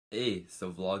Hey, so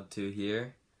vlog 2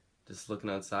 here. Just looking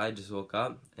outside, just woke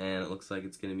up, and it looks like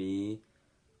it's gonna be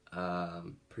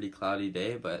pretty cloudy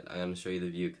day, but I'm gonna show you the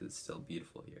view because it's still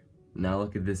beautiful here. Now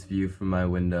look at this view from my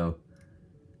window.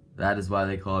 That is why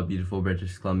they call it beautiful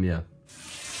British Columbia.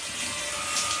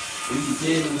 We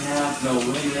didn't have no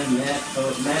women yet,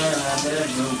 but man, I never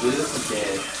will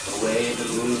forget the way the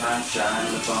moonlight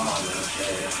shined upon her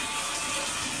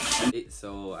hair.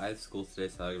 So I have school today,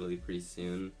 so I'll leave pretty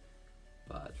soon.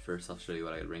 But first I'll show you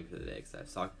what I gotta bring for the day because I have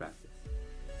soccer practice.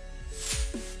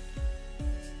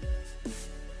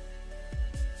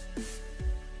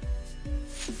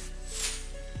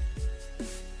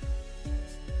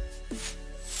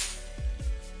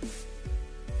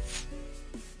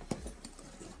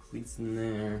 Cleats in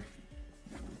there.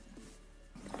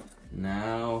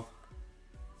 Now,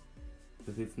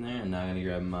 the cleats in there, and now I'm gonna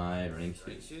grab my running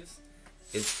shoes.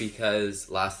 It's because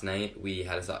last night me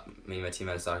and my team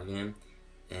had a soccer game.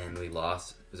 And we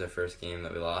lost. It was our first game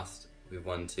that we lost. We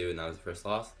won 2, and that was the first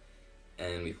loss.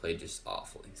 And we played just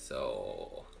awfully.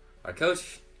 So our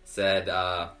coach said,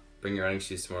 bring your running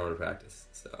shoes tomorrow to practice.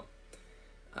 So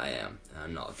I am. And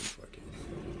I'm not looking forward to it.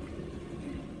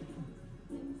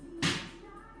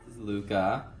 This is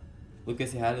Luca. Luca,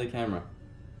 say hi to the camera.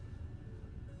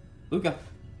 Luca.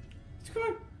 Come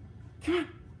on. Come on.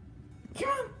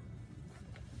 Come on.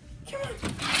 Come on.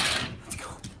 Let's go.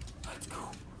 Let's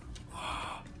go.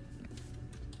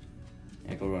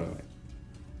 Yeah, go run away.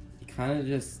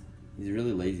 He's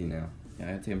really lazy now. Yeah,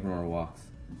 I gotta take him for more walks.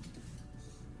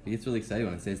 He gets really excited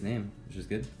when I say his name, which is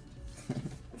good.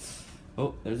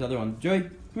 Oh, there's the other one. Joey,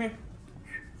 come here.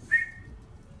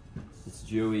 It's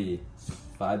Joey.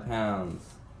 5 pounds.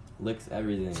 Licks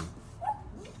everything.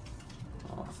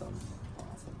 Awesome.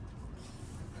 Awesome.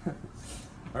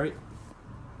 Alright.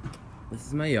 This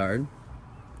is my yard.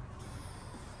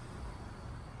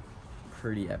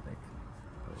 Pretty epic.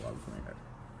 I love my yard.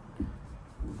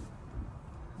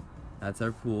 That's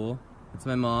our pool. That's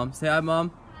my mom. Say hi,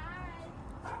 Mom.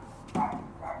 Hi.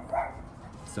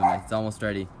 So nice. It's almost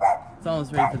ready. It's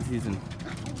almost ready for the season.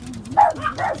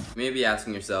 You may be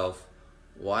asking yourself,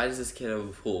 why does this kid have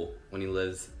a pool when he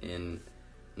lives in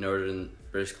northern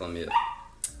British Columbia?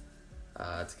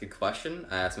 It's a good question.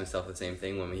 I asked myself the same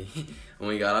thing when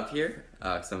we got up here,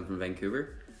 because I'm from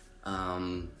Vancouver.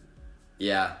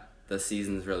 Yeah, the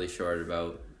season's really short,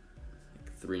 about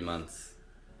 3 months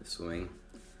of swimming.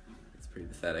 It's pretty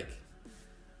pathetic.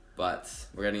 But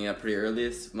we're getting up pretty early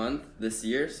this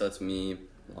year, so it's me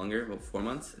longer, about 4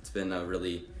 months. It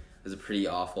was a pretty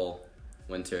awful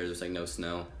winter. There's like no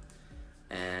snow.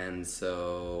 And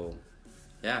so,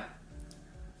 yeah.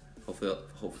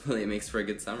 Hopefully it makes for a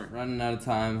good summer. Running out of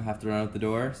time, have to run out the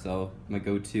door, so my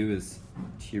go-to is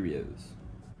Cheerios.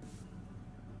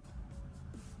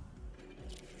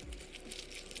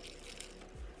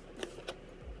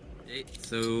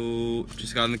 So,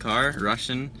 just got in the car,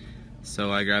 rushing,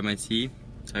 so I grabbed my tea,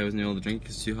 so I wasn't able to drink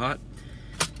because it's too hot,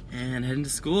 and heading to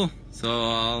school, so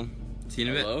I'll see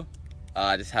you in a bit.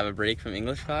 I just have a break from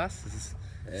English class. This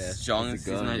is John's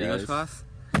season 9 English class,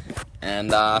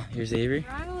 and here's Avery.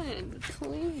 Ryland,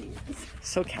 please.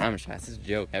 So camera shy, this is a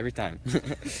joke every time.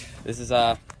 This is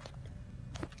our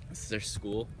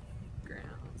school ground.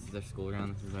 This is our school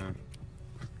ground, this is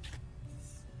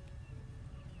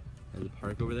there's a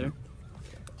park over there.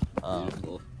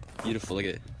 Beautiful. Beautiful, look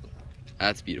at it.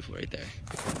 That's beautiful right there.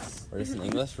 We're just in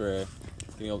English, we're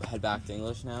gonna head back to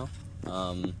English now.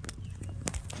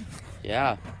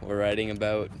 Yeah, we're writing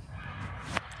about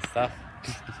stuff.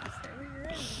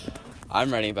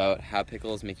 I'm writing about how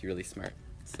pickles make you really smart.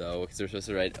 So, because we're supposed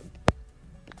to write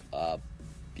a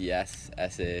BS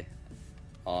essay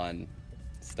on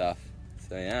stuff.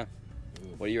 So yeah.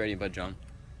 What are you writing about, John?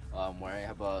 I'm worrying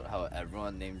about how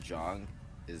everyone named John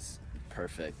is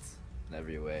perfect in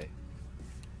every way.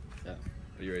 Yeah.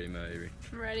 What are you writing about, Avery?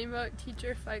 I'm writing about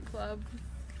Teacher Fight Club.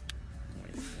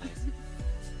 Nice.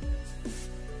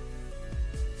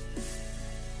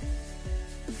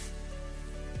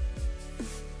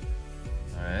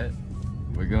 Alright,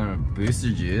 we're going to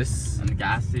Booster Juice. And the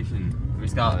gas station. We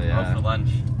just got yeah. out for lunch.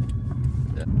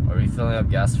 Yeah. Are we filling up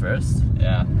gas first?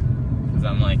 Yeah. Because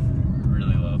I'm like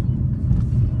really low.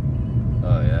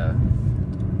 Oh yeah.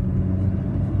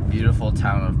 Beautiful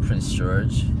town of Prince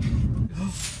George.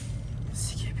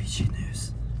 CKPG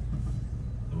News.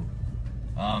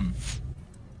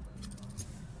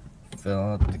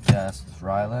 Filling up the gas with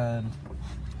Ryland.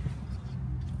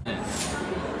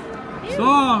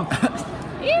 Stop!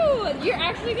 Ew, you're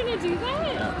actually gonna do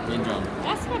that? Yeah, me and John.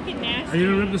 That's fucking nasty. Are you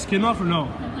gonna rip the skin off or no?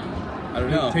 I don't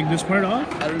know. Take this part off?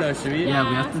 I don't know, should we? Yeah,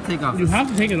 we have to take off. You have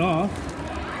to take it off.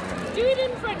 Do it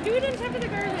in front. Do it on top of the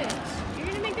garbage.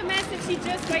 teach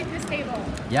us wipe this table.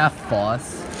 Yeah,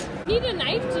 Foss. Need a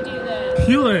knife to do this.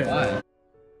 Peel it. Why?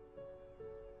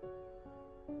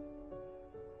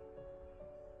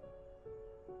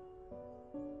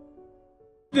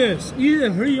 This. Eat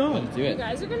it. Hurry up. Do You it.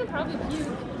 guys are gonna probably puke.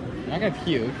 I'm not gonna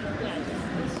puke.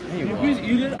 Yeah, You You won't. please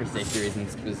eat it. For safety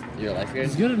reasons, because you're a lifeguard.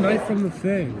 Just get a knife from the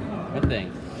thing. What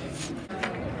thing?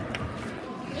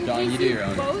 In John, case you do your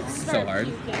own. both It's so start hard.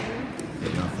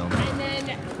 puking, No film. and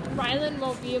then Ryland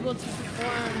won't be able to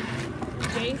perform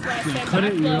Jace West and cut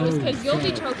it your backflows own because you'll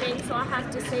be self. choking, so I have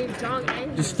to save Jong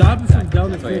and Just stop it from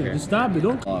down the That's why you're thing. here. Just stop it.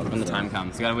 Don't. When the time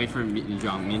comes, you gotta wait for me and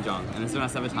Jong. And this is when I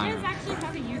set a you guys timer. actually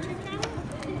have a YouTube channel?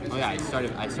 Oh yeah, I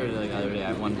started like the other day. I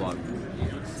have one vlog.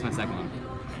 It's my second one.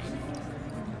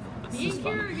 Me and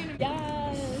Kira are gonna.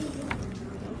 Yes.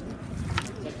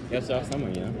 You gotta start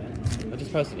somewhere, you know? I'll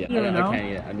just post it. Yeah, Yeah, I no. can't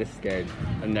eat it. I'm just scared.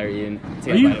 I've never eaten.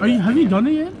 Are you? Have you done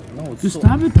it yet? No, it's Just so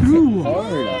stab it through. hard.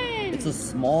 on. It's a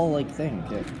small like thing.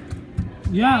 Okay.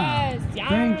 Yeah. Yes, yes.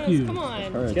 Thank you. Come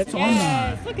on. Hurts. Get on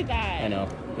that. Yes, look at that. I know.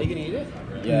 Are you gonna eat it?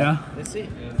 Yeah. Let's see.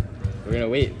 We're gonna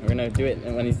wait. We're gonna do it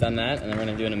and when he's done that, and then we're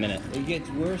gonna do it in a minute. It gets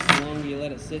worse the longer you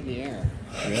let it sit in the air.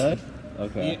 Really?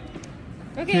 Okay.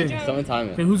 Okay, Okay. Joe. Someone time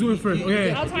Okay, it. who's going first?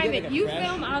 Okay. I'll time Like it. a You fresh-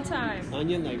 film, I'll time.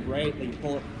 Onion, like you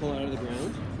pull it out of the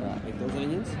ground, like those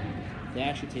onions. They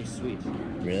actually taste sweet.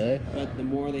 Really? But the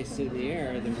more they sit in the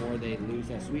air, the more they lose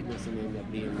that sweetness and end up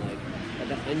being like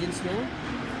that onion smell.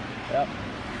 Yep.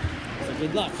 So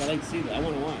good luck. I like to see that. I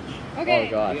want to watch. Okay. Oh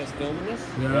Are god. you guys filming this?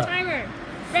 Yeah. Timer.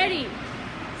 Ready.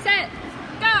 Set.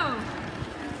 Go.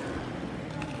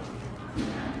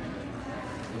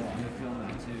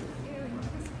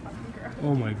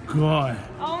 Oh my god.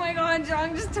 Oh my god,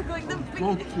 Jong just took like the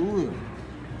big.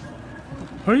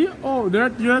 Hurry up. Oh,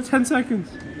 you're at 10 seconds.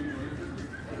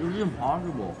 It's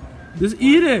impossible. Just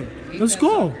eat it. Let's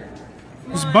go.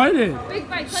 Just bite it. Big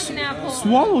bites like an apple.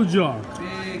 Swallow, John.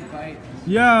 Big bite.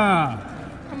 Yeah.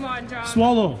 Come on, Jong.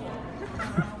 Swallow.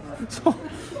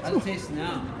 How's it taste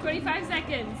now? 25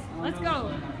 seconds. Let's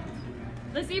go.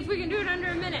 Let's see if we can do it under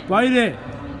a minute. Bite it.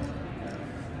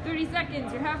 30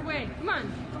 seconds. You're halfway. Come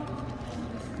on.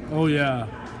 Oh yeah.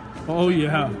 Oh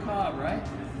yeah. Cob, right?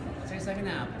 Tastes like an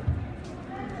apple.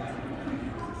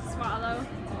 Swallow.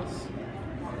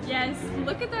 Yes.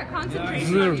 Look at that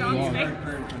concentration Really on Jong's long. face.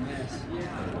 Heartburn from this.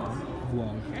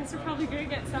 Vlog. You guys are probably gonna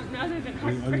get something other than Big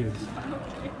heartburn. onions.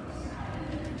 Okay.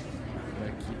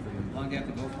 How long do you have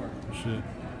to go for? Shit.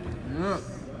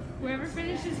 Whoever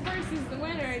finishes first is the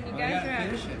winner, and you Oh, guys gotta are at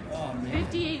finish it. Oh man.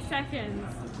 58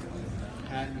 seconds.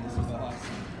 Happiness is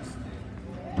awesome.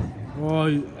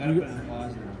 Oh, Gotta put on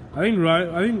pause now. I think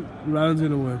Ryland's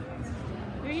gonna win.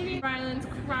 Ryland's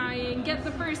crying. Get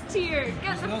the first tear.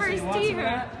 Get the Still first say what's tear.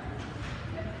 that?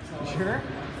 Sure?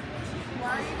 Why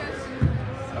are you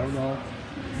guys? I don't know.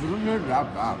 Look at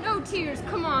that back. No tears.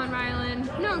 Come on, Ryland.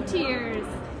 No tears.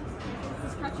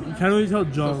 You can't really tell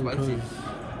John So spicy. because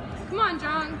Come on,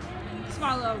 Jong.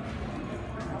 Swallow.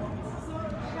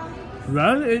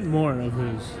 Ryland ate more of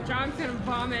his. Jong's gonna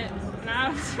vomit.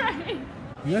 Now that's right.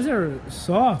 You guys are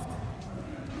soft.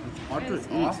 It's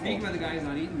Speaking awful. of the guy who's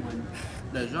not eating one,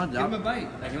 There's not give him a that. bite.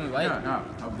 I give him a bite. Yeah,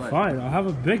 a bite. Fine, I'll have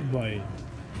a big bite.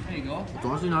 There you go. It's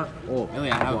honestly not. Oh, Really,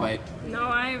 I have a bite. No,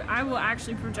 I will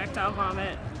actually projectile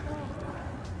vomit.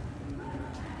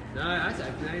 No, that's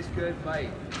a nice, good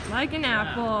bite. Like an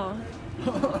apple.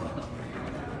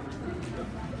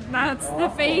 That's the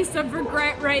face of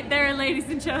regret right there, ladies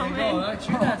and There you go. gentlemen.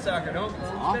 Chew that sucker. Don't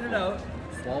spit it out.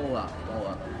 Swallow that. Swallow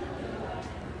that.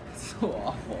 It's so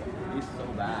awful. It's so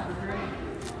bad.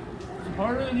 It's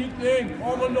harder than you think.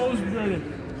 Oh, my nose is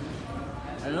burning.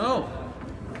 I know.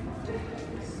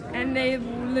 And they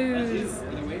lose.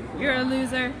 You're a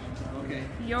loser. Okay.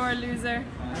 You're a loser.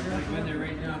 I'm in there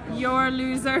right now. You're a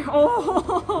loser.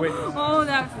 Oh, oh,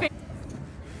 that face.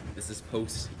 This is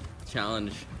post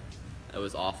challenge. It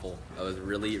was awful. It was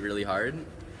really, really hard,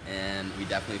 and we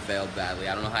definitely failed badly.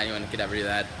 I don't know how anyone could ever do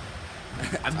that.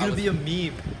 I'm gonna be a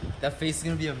meme. That face is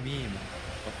gonna be a meme.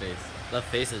 What face? That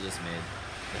face I just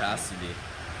made. It has to be.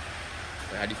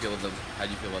 Wait, how do you feel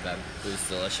about that? It was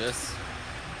delicious.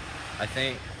 I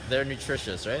think they're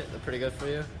nutritious, right? They're pretty good for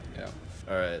you. Yeah.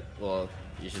 All right. Well,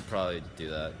 you should probably do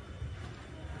that.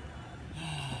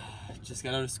 Just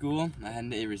got out of school. I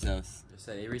headed to Avery's house. Just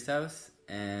at Avery's house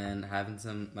and having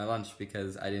my lunch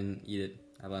because I didn't eat it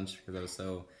at lunch because I was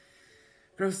so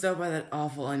grossed out by that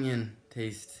awful onion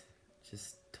taste.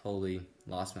 Just totally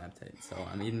lost my appetite. So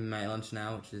I'm eating my lunch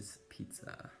now, which is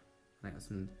pizza. I got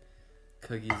some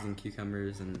cookies and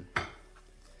cucumbers and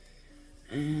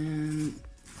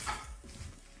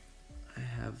I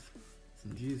have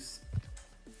some juice.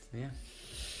 So yeah.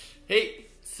 Hey,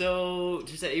 so So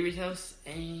just at Avery's house,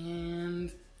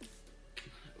 and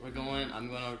I'm going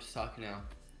over to soccer now.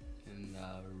 In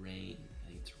rain. I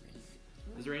think it's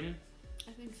raining. Is it raining?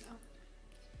 I think so.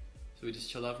 So we just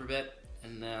chilled out for a bit,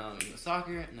 and now we go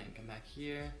soccer, and then come back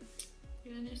here.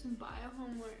 You're gonna do some bio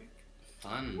homework.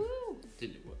 Fun. Woo!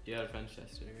 You had a French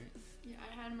test today, right? Yeah,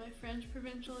 I had my French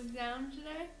provincial exam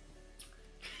today.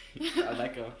 How'd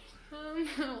that go?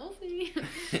 We'll see.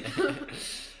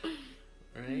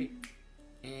 Right.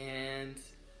 And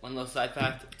one little side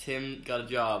fact: Tim got a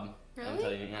job. Really? I'm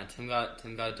telling you, yeah. Tim got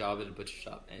a job at a butcher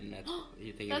shop, and that's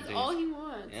he thinks That's all he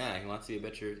wants. Yeah, he wants to be a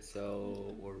butcher,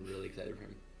 so we're really excited for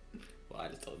him. Well, I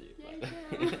just told you. Yeah,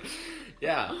 but-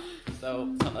 yeah. Yeah.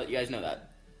 So I'll let you guys know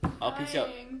that. I'll peace out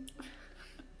Dying.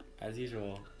 as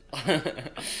usual.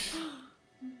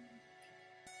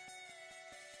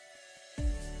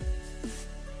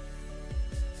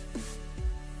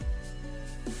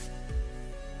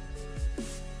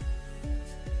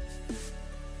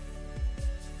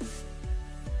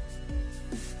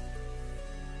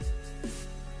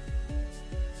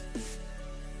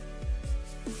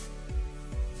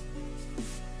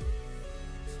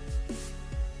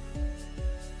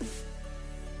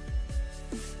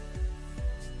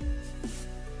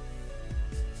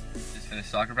 Just finished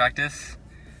soccer practice.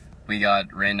 We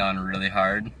got rained on really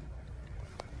hard.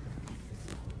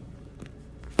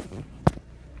 I don't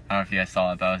know if you guys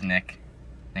saw it, but that was Nick.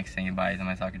 Nick's saying goodbye. He's on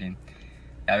my soccer team.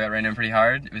 Yeah, we got rained on pretty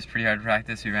hard. It was pretty hard to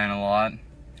practice. We ran a lot.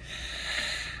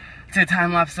 Did a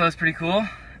time lapse, so it was pretty cool.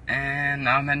 And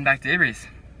now I'm heading back to Avery's.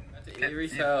 Back to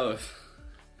Avery's house.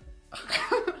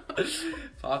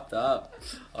 Popped up.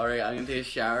 Alright, I'm gonna take a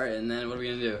shower, and then what are we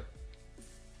gonna do?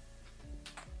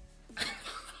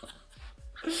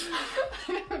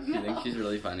 I think she's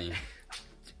really funny.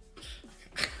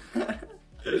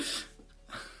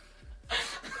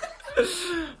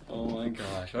 Oh my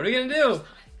gosh, what are we gonna do?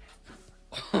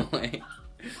 Oh my.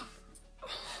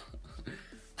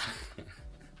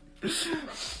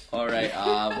 Alright,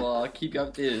 well, I'll keep you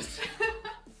updated.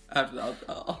 After that,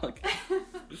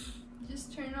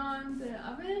 Just turn on the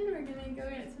oven. We're gonna go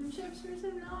get some chips for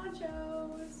some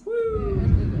nachos. Woo!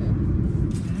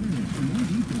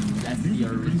 That's the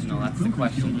original, that's the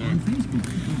question here.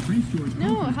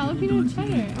 No, jalapeno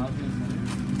cheddar.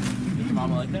 Does your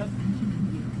mama like that?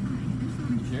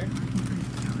 You sure?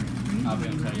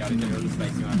 Jalapeno cheddar, you always get a really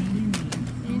spicy one.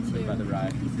 Me By too. the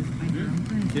rye.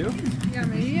 Two? Yeah,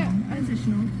 maybe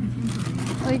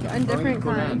like a different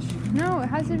kind. No, it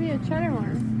has to be a cheddar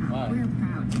one. Why?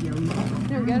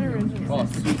 No, get original. Oh,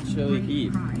 sweet chili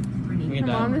heat. Can we get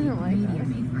My mom that? doesn't like that.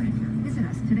 Visit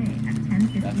us today at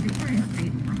 1050 Victoria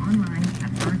Street or online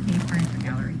at Arcade Furniture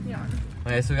Gallery. Yeah.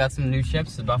 Okay, so we got some new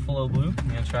chips, the Buffalo Blue. I'm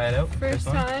gonna try it out. First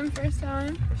one. time. First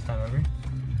time ever.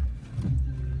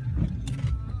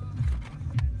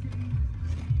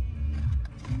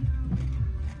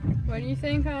 What do you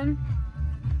think, hon?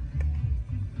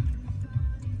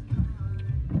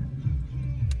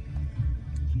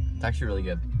 It's actually really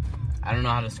good. I don't know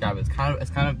how to describe it. It's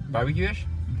kind of barbecue-ish.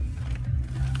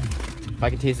 If I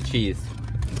can taste the cheese,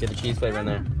 get the cheese flavor in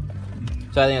there.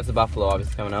 So I think that's the buffalo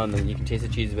obviously coming out, and then you can taste the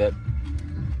cheese a bit.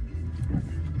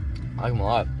 I like them a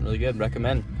lot. Really good.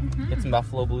 Recommend. Get some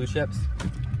Buffalo Blue chips.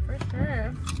 For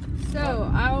sure. So,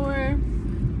 our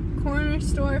corner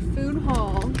store food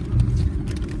haul.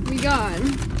 We got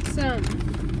some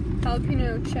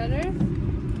jalapeno cheddar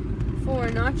for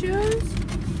nachos,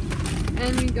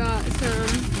 and we got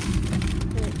some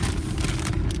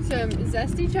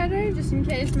zesty cheddar, just in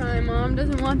case my mom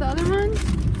doesn't want the other ones.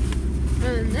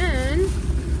 And then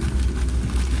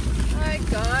I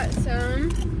got some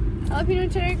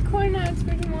jalapeno cheddar corn nuts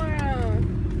for tomorrow.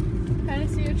 Kind of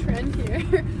see a trend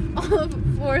here. All of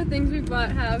 4 things we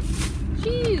bought have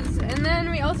cheese. And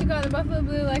then we also got the Buffalo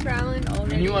Blue like Ryland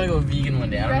already. And you want to go vegan one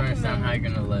day. I don't understand how you're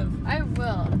going to live. I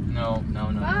will. No.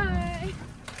 Bye.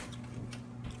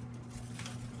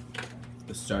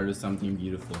 The start of something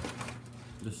beautiful.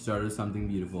 The start of something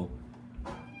beautiful.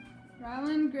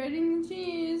 Ryland grating the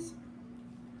cheese.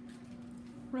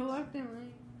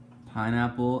 Reluctantly.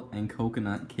 Pineapple and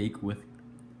coconut cake with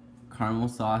caramel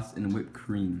sauce and whipped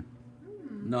cream.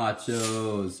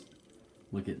 Nachos.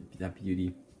 Look at that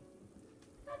beauty.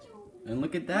 And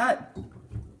look at that.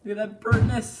 Look at that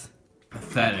burntness.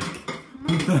 Pathetic.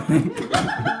 Pathetic.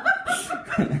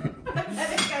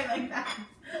 Pathetic guy like that.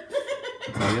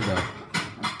 It's all good though.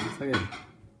 It's all good.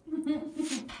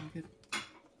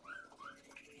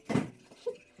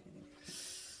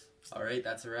 Alright,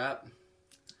 that's a wrap.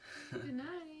 Good night.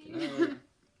 Good night.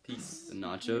 Peace. The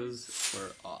nachos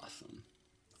were awesome.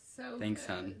 So Thanks,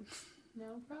 good. hon.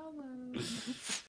 No problem.